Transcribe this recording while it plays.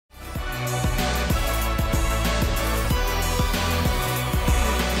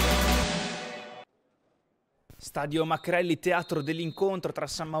Stadio Macrelli, teatro dell'incontro tra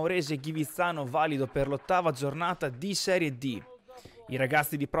Sammaurese e Ghivizzano, valido per l'8ª giornata di Serie D. I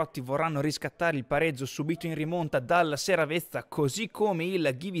ragazzi di Protti vorranno riscattare il pareggio subito in rimonta dalla Seravezza, così come il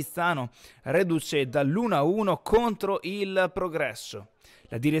Ghivizzano reduce dall'1-1 contro il Progresso.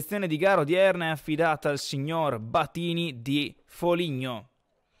 La direzione di gara odierna è affidata al signor Batini di Foligno.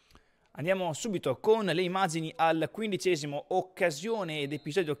 Andiamo subito con le immagini al 15esimo, occasione ed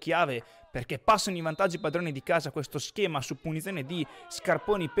episodio chiave perché passano in vantaggio i padroni di casa. Questo schema su punizione di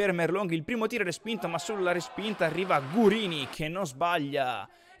Scarponi per Merlonghi, il primo tiro è respinto, ma sulla respinta arriva Gurini che non sbaglia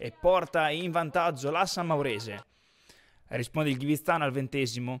e porta in vantaggio la Sammaurese. Risponde il Ghivizzano al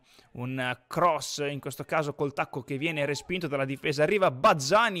 20esimo, un cross in questo caso col tacco che viene respinto dalla difesa, arriva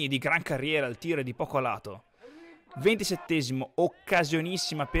Bazzani di gran carriera, il tiro è di poco lato. 27esimo,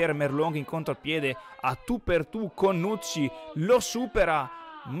 occasionissima per Merlonghi in contropiede a tu per tu con Nucci, lo supera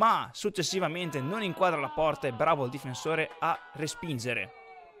ma successivamente non inquadra la porta e bravo il difensore a respingere.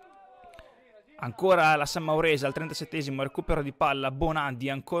 Ancora la Sammaurese al 37esimo, recupero di palla, Bonandi,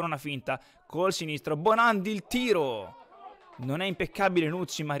 ancora una finta col sinistro, Bonandi il tiro, non è impeccabile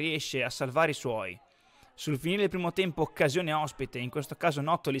Nucci ma riesce a salvare i suoi. Sul finire del primo tempo, occasione ospite, in questo caso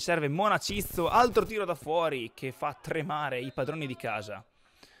Nottoli serve Monacizzo, altro tiro da fuori che fa tremare i padroni di casa.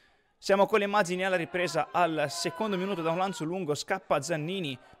 Siamo con le immagini alla ripresa al secondo minuto, da un lancio lungo scappa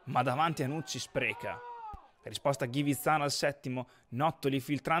Giannini, ma davanti a Nucci spreca. Risposta Ghivizzano al settimo, Nottoli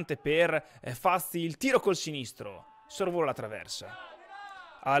filtrante per Fazzi, il tiro col sinistro, sorvola la traversa.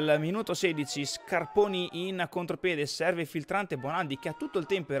 Al minuto 16 Scarponi in contropiede, serve il filtrante Bonandi che ha tutto il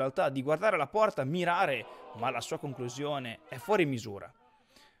tempo in realtà di guardare la porta, mirare, ma la sua conclusione è fuori misura.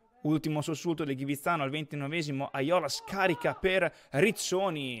 Ultimo sussulto del Ghivizzano al 29esimo, Aiola scarica per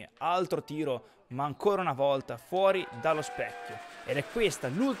Rizzoni, altro tiro, ma ancora una volta fuori dallo specchio. Ed è questa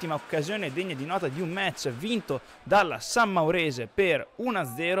l'ultima occasione degna di nota di un match vinto dalla Sammaurese per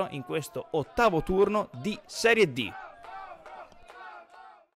 1-0 in questo 8º turno di Serie D.